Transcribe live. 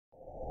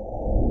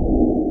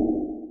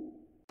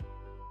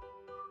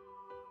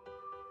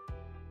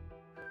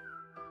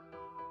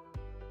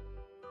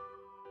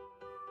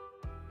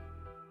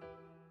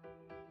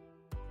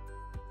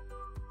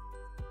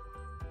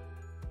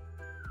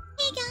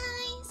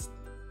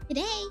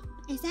Today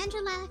is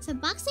SandraLilac's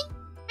unboxing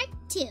part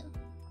 2.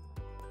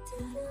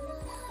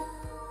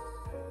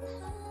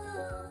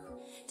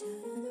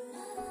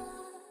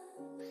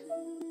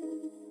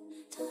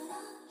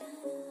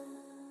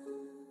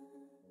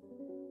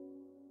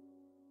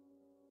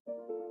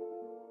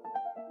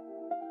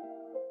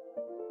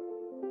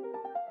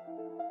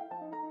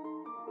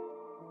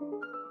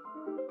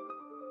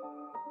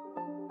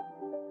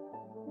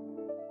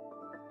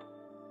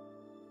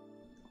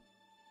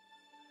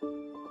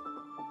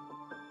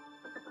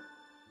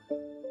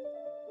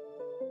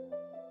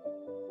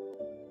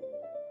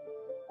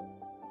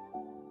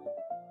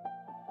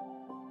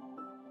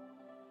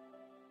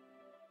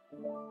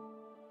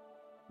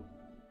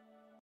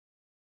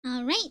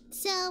 Alright,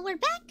 so we're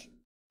back.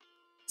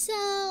 So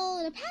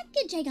the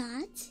package I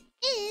got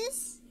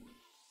is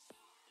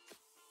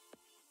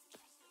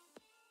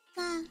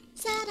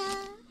ta-da!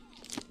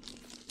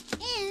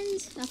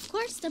 And of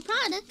course the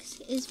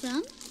product is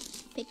from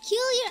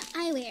Peculiar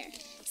Eyewear.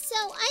 So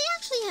I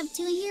actually have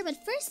two in here,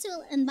 but first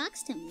we'll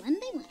unbox them one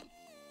by one.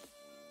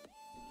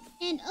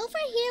 And over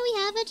here we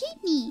have a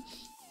jeepney.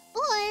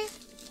 Or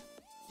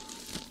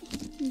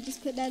let me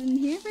just put that in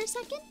here for a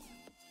second.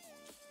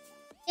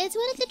 It's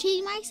one of the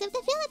trademarks of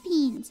the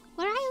Philippines,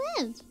 where I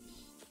live.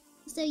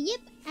 So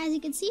yep, as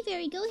you can see, there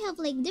we go. We have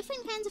like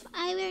different kinds of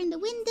eyewear in the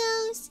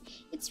windows.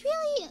 It's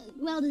really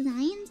well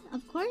designed,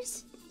 of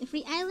course. The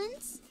free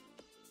islands.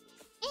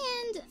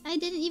 And I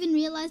didn't even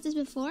realize this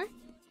before.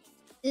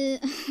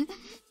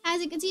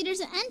 As you can see, there's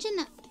an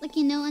engine, like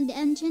on the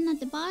engine at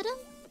the bottom.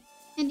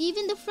 And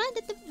even the front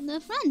at the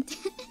front.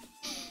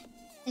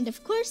 And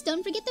of course,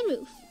 don't forget the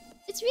roof.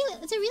 It's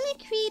a really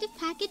creative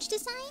package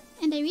design,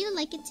 and I really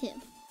like it too.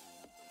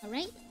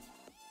 Alright,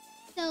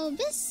 so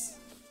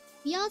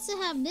we also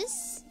have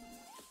this.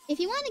 If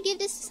you want to give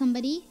this to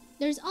somebody,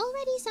 there's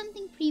already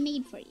something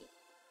pre-made for you.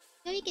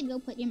 So you can go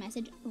put your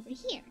message over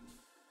here.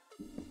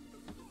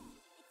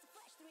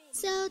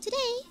 So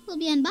today, we'll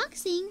be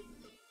unboxing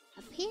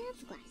a pair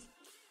of glasses.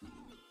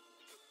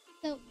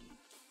 So,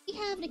 we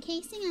have the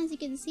casing, as you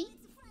can see.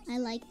 I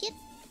like it.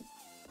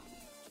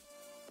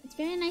 It's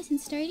very nice and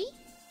sturdy,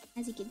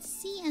 as you can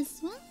see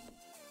as well.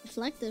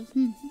 Reflective,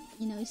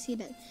 you see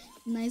that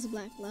nice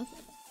black glove.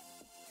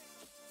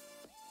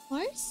 Of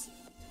course,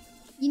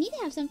 you need to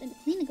have something to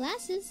clean the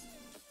glasses.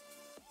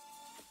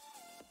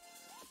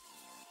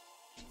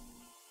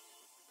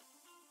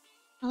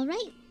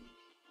 Alright,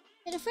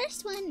 so the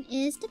first one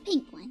is the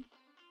pink one.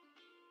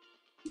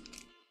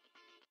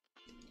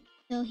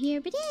 So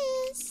here it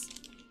is.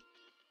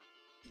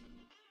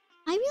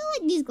 I really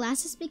like these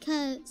glasses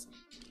because,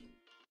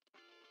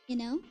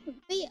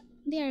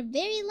 they are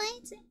very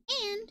light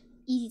and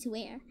easy to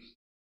wear.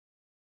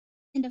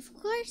 And of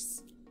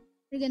course,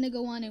 we're gonna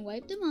go on and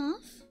wipe them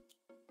off.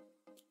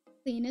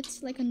 Clean it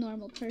like a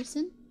normal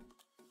person.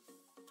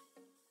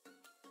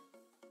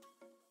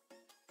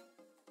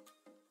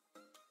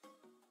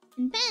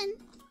 And then,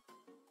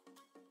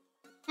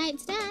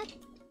 besides that,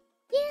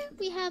 here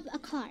we have a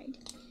card.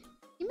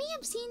 You may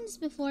have seen this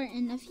before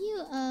in a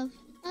few of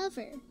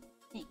other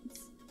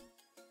things.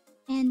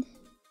 And,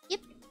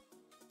 yep.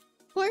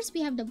 Of course,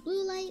 we have the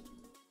blue light.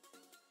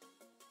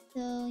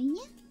 So,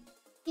 yeah.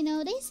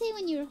 They say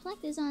when you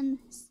reflect this on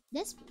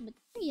this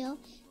material,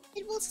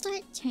 it will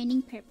start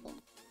turning purple.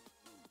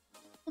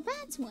 So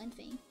that's one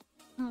thing.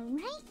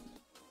 Alright.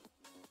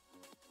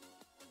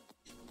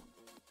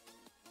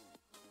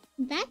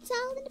 That's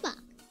all in the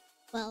box.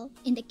 Well,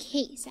 in the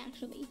case,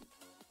 actually.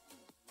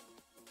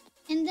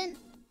 And then,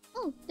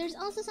 there's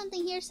also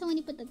something here, so when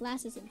you put the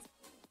glasses in.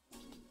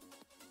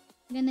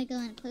 I'm gonna go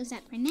and close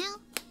that for now.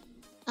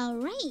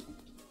 Alright.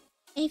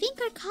 I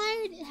think our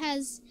card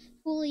has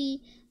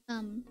fully,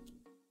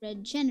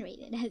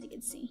 regenerated, as you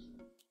can see.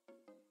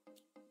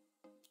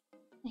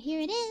 So here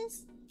it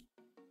is.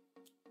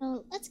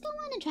 So let's go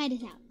on and try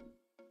this out.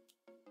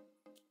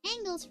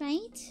 Angles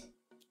right.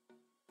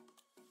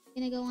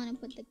 Gonna go on and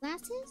put the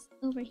glasses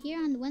over here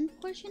on one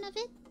portion of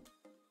it.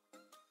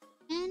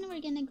 And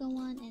we're gonna go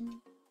on and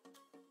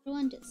throw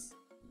on this.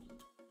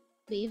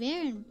 Be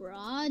there in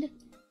broad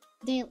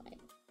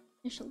daylight.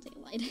 Initial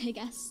daylight, I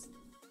guess.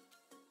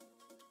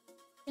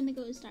 Gonna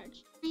go start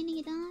shining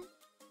it on.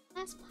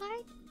 Last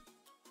part.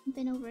 And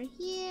then over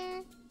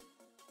here.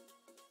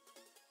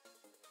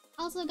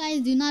 Also,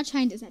 guys, do not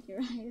shine this at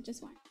your eyes,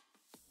 just one.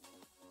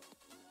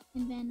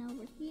 And then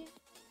over here.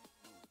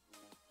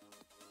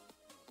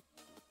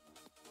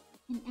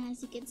 And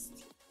as you can see,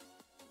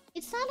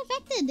 it's not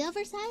affected. The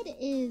other side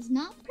is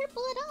not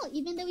purple at all,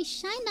 even though we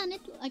shined on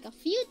it like a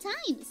few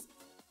times.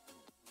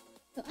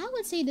 So I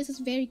would say this is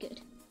very good.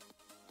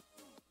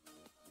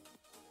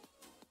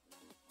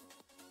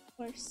 Of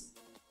course,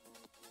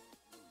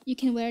 you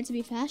can wear it to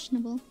be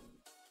fashionable.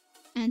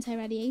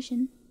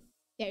 Anti-radiation.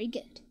 Very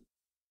good.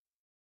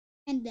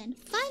 And then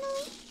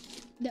finally,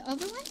 the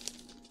other one.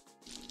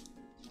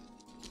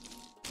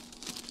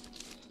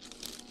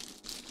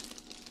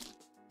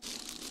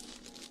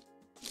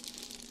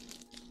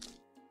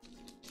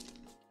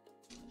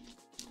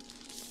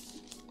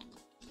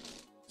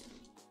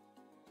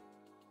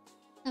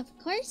 Of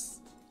course,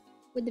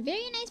 with the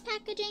very nice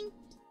packaging.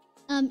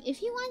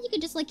 If you want, you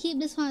could just like keep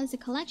this one as a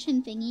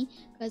collection thingy,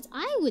 because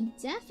I would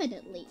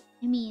definitely,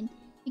 I mean,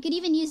 you could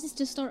even use this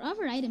to store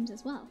other items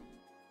as well.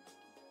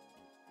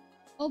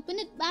 Open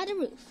it by the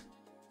roof.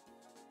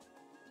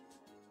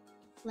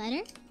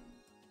 Letter,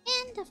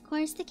 and of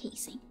course the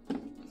casing.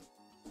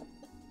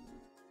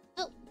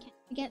 Oh, can't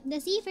forget the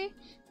zipper.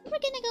 We're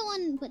gonna go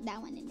on and put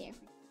that one in there.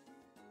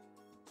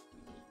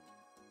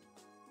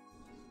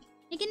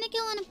 We're gonna go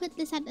on and put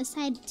this at the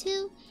side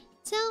too.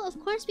 So of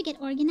course we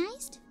get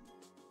organized.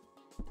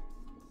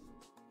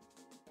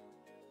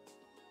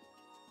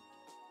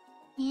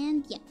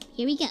 And yep,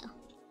 here we go.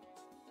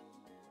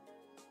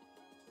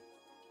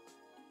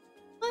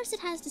 Of course it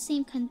has the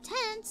same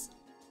contents,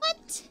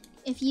 but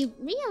if you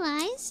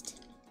realized,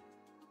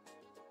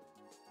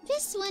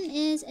 this one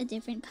is a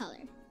different color.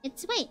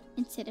 It's white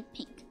instead of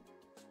pink.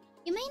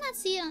 You may not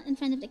see it in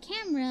front of the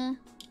camera,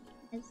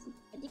 but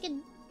you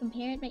can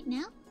compare it right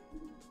now.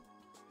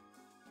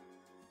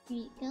 Here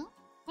you go.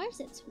 Of course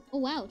it's, oh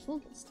wow, it's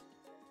focused.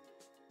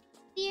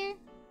 Here.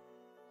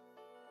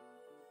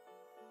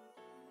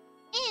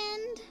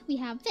 And we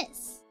have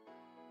this.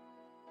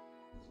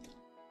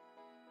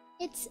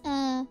 It's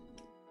a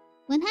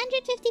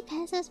 150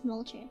 pesos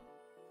voucher.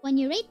 When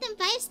you rate them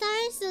 5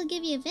 stars, they'll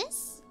give you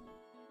this.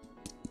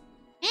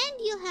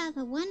 And you'll have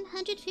a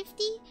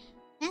 150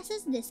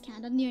 pesos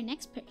discount on your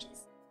next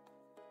purchase.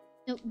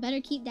 So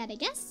better keep that, I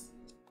guess.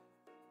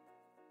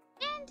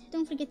 And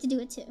don't forget to do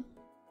it too.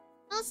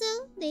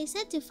 Also, they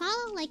said to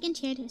follow, like, and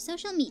share to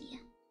social media.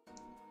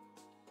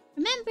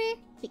 Remember,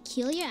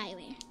 peculiar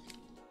eyewear.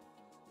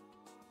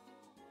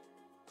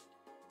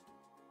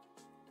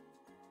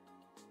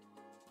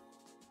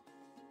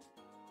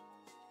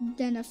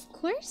 Then of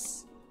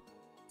course,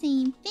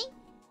 same thing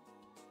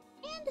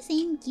and the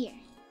same gear.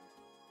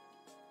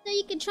 So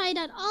you can try it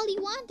out all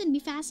you want and be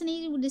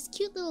fascinated with this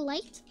cute little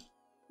light.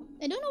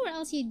 I don't know where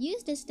else you'd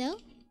use this though,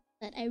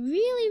 but I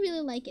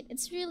really like it.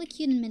 It's really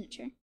cute and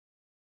miniature.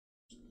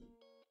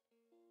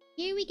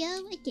 Here we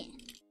go again.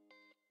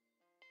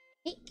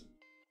 Okay.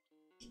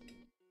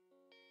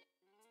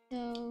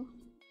 So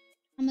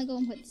I'm gonna go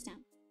and put this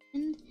down.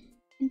 And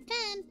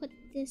then put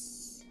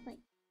this like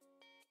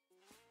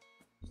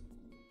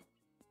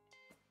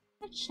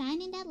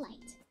shine in that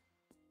light.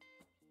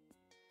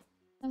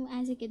 So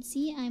as you can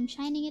see, I'm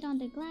shining it on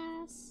the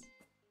glass.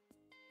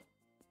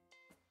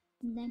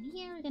 And then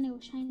here we're gonna go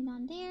shine it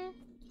on there.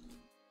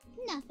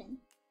 Nothing.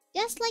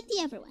 Just like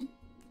the other one.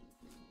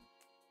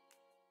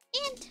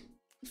 And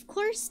of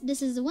course,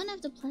 this is one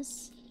of the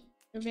plus.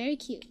 They're very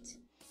cute.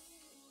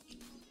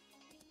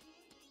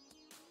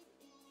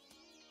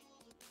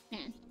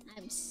 Man,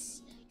 I'm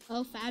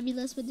so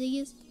fabulous with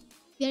these.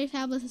 Very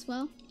fabulous as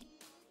well.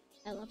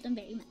 I love them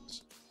very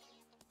much.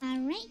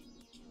 Alright.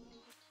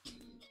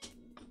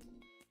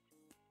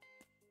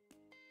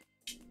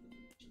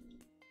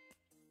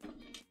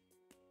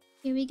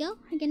 Here we go.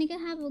 We're gonna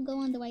we'll go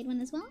on the white one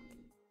as well.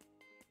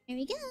 There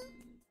we go.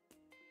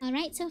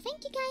 Alright, so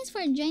thank you guys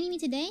for joining me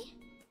today.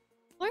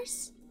 Of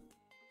course,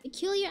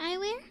 peculiar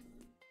eyewear.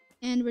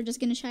 And we're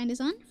just gonna shine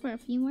this on for a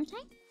few more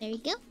times. There we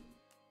go.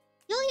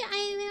 Peculiar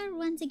eyewear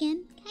once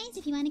again. Guys,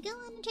 if you wanna go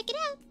on and check it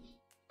out.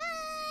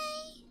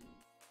 Bye!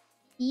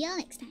 See y'all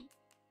next time.